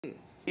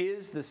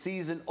is the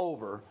season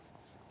over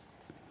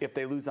if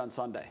they lose on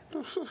Sunday?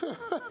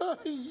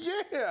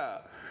 Yeah.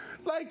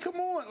 Like, come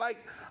on.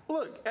 Like,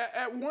 look,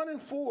 at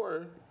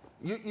 1-4,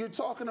 you're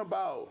talking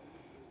about,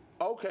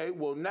 okay,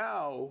 well,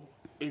 now,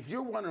 if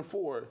you're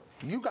 1-4,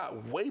 you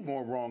got way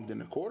more wrong than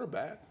the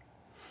quarterback.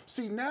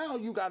 See, now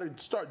you got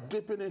to start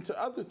dipping into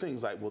other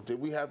things like, well, did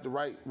we have the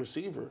right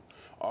receiver?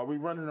 Are we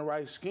running the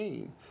right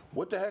scheme?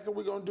 What the heck are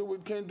we going to do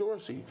with Ken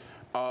Dorsey?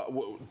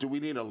 Do we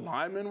need a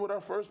lineman with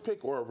our first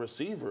pick or a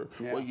receiver?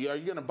 Yeah. Well, are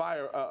you going to buy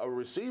a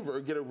receiver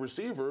or get a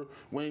receiver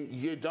when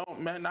you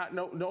don't not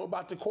know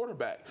about the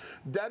quarterback?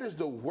 That is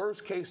the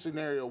worst case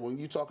scenario when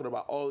you're talking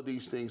about all of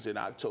these things in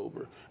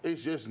October.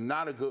 It's just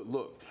not a good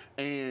look.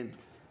 And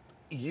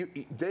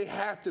they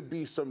have to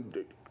be some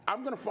 –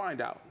 I'm going to find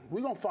out.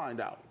 We're going to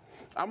find out.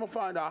 I'm going to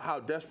find out how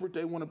desperate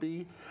they want to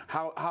be,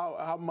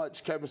 how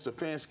much Kevin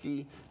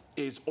Stefanski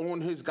is on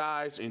his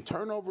guys in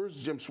turnovers.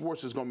 Jim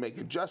Schwartz is going to make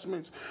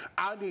adjustments.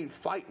 I need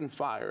fight and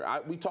fire.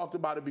 We talked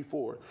about it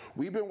before.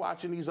 We've been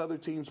watching these other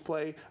teams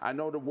play. I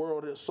know the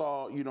world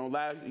saw,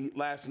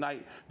 last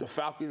night, the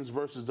Falcons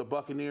versus the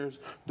Buccaneers.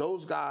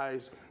 Those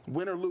guys,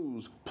 win or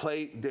lose,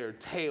 played their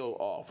tail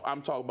off.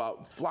 I'm talking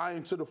about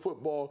flying to the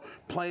football,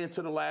 playing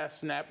to the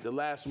last snap, the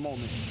last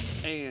moment.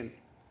 And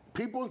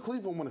people in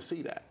Cleveland want to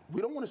see that.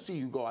 We don't want to see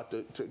you go out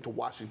to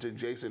Washington,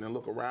 Jason, and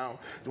look around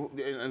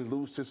and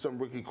lose to some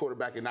rookie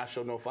quarterback and not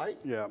show no fight.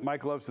 Yeah,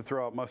 Mike loves to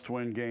throw out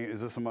must-win game. Is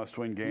this a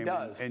must-win game? He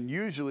does. And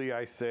usually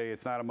I say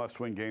it's not a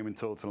must-win game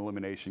until it's an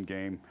elimination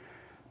game.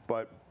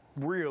 But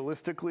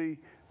realistically,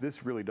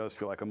 this really does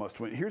feel like a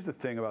must-win. Here's the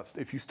thing about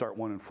if you start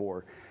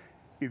 1-4.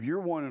 If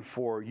you're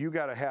 1-4, you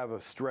got to have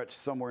a stretch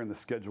somewhere in the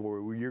schedule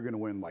where you're going to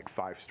win like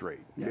 5 straight.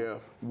 Yeah.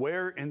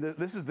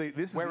 This is the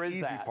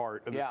easy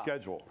part of the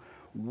schedule.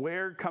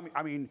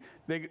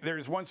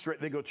 There's one stretch.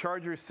 They go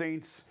Chargers,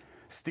 Saints,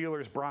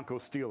 Steelers,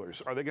 Broncos,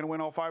 Steelers. Are they going to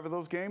win all 5 of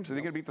those games? Are they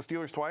going to beat the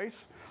Steelers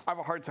twice? I have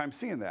a hard time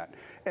seeing that.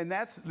 And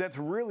that's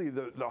really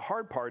the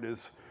hard part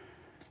is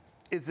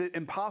it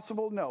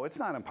impossible? No, it's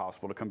not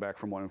impossible to come back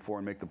from 1-4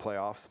 and make the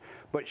playoffs.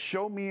 But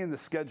show me in the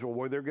schedule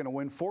where they're going to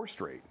win 4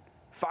 straight,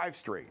 5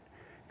 straight.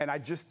 And I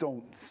just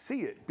don't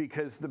see it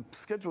because the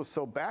schedule is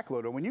so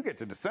backloaded. When you get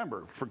to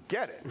December,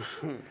 forget it.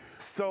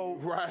 So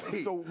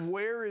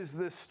where is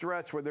this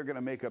stretch where they're going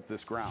to make up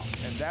this ground?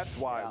 And that's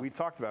why we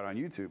talked about it on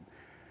YouTube.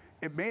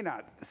 It may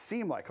not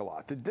seem like a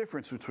lot. The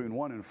difference between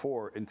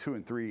 1-4 and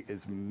 2-3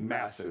 is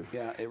massive.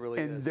 Yeah, it really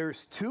is. And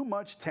there's too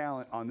much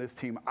talent on this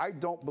team. I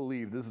don't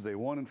believe this is a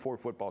 1-4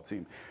 football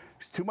team.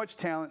 There's too much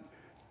talent,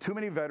 too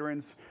many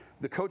veterans.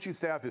 The coaching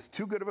staff is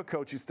too good of a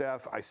coaching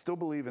staff. I still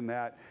believe in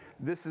that.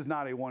 This is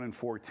not a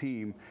 1-4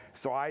 team.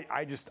 So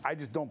I just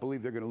don't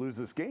believe they're going to lose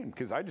this game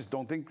because I just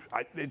don't think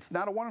it's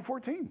not a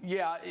 1-4 team.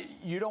 Yeah,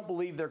 you don't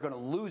believe they're going to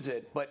lose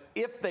it, but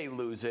if they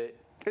lose it,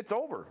 it's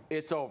over.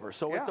 It's over.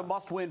 So it's a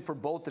must-win for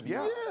both of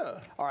you. Yeah.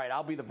 All right,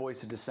 I'll be the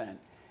voice of dissent.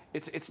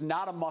 It's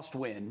not a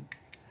must-win,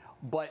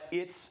 but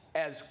it's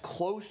as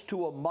close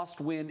to a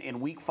must-win in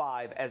Week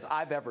 5 as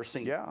I've ever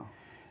seen. Yeah.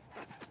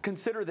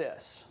 Consider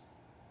this.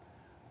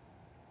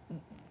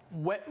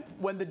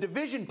 When the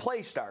division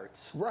play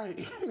starts, right?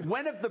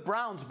 When have the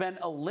Browns been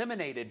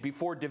eliminated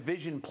before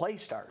division play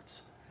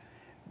starts?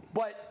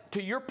 But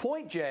to your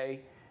point,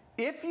 Jay,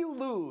 if you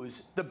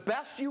lose, the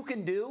best you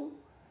can do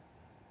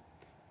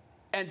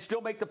and still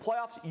make the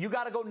playoffs, you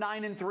got to go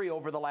 9-3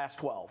 over the last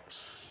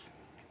 12.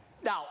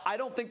 Now, I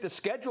don't think the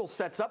schedule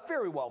sets up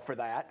very well for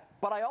that,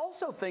 but I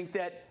also think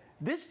that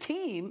this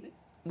team,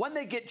 when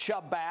they get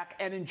Chubb back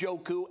and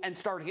Njoku and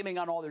start hitting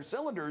on all their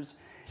cylinders,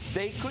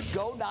 they could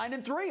go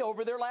 9-3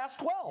 over their last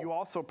 12. You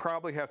also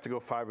probably have to go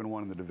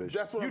 5-1 in the division.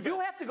 That's what you do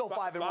have to go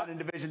 5-1 in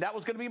division. That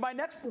was going to be my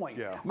next point.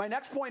 Yeah. My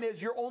next point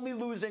is you're only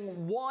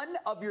losing 1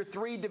 of your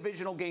 3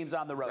 divisional games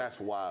on the road. That's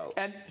wild.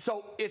 And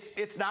so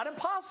it's not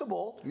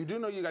impossible. You do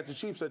know you got the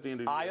Chiefs at the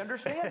end of the year. I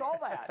understand all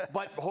that.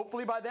 But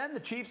hopefully by then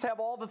the Chiefs have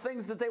all the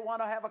things that they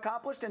want to have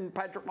accomplished and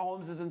Patrick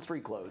Mahomes is in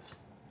street clothes.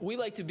 We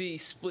like to be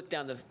split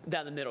down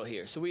the middle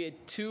here. So we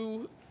had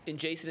 2 in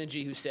Jason and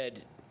G who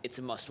said it's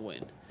a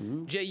must-win.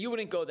 Mm-hmm. Jay, you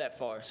wouldn't go that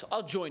far, so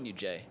I'll join you,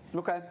 Jay.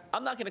 Okay.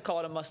 I'm not going to call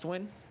it a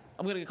must-win.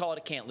 I'm going to call it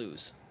a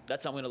can't-lose.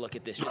 That's how I'm going to look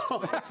at this. Just so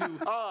right down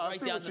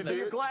the middle. So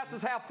your glass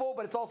is half full,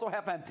 but it's also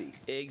half empty.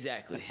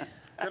 Exactly.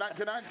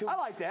 I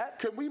like that.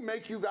 Can we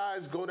make you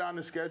guys go down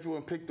the schedule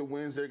and pick the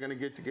wins they're going to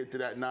get to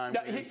that 9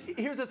 wins?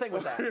 Here's the thing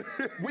with that.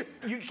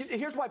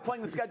 Here's why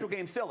playing the schedule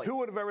game is silly. Who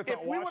would have ever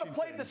thought If we would have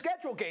played the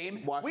schedule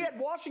game, we had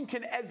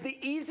Washington as the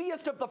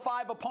easiest of the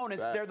 5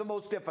 opponents. Facts. They're the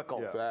most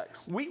difficult. Yeah.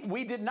 Facts.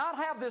 We did not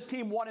have this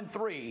team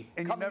 1-3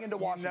 coming into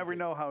Washington. You never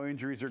know how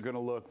injuries are going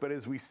to look, but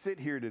as we sit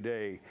here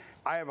today,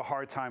 I have a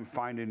hard time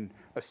finding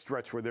a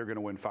stretch where they're going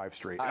to win 5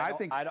 straight. And I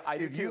think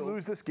if you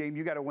lose this game,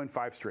 you got to win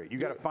 5 straight. You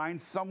got to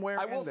find somewhere.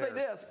 I will say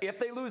this: if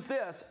they lose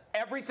this,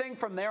 everything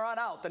from there on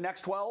out, the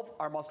next 12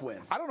 are must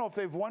wins. I don't know if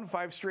they've won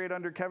 5 straight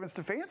under Kevin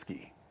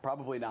Stefanski.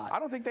 Probably not. I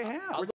don't think they have.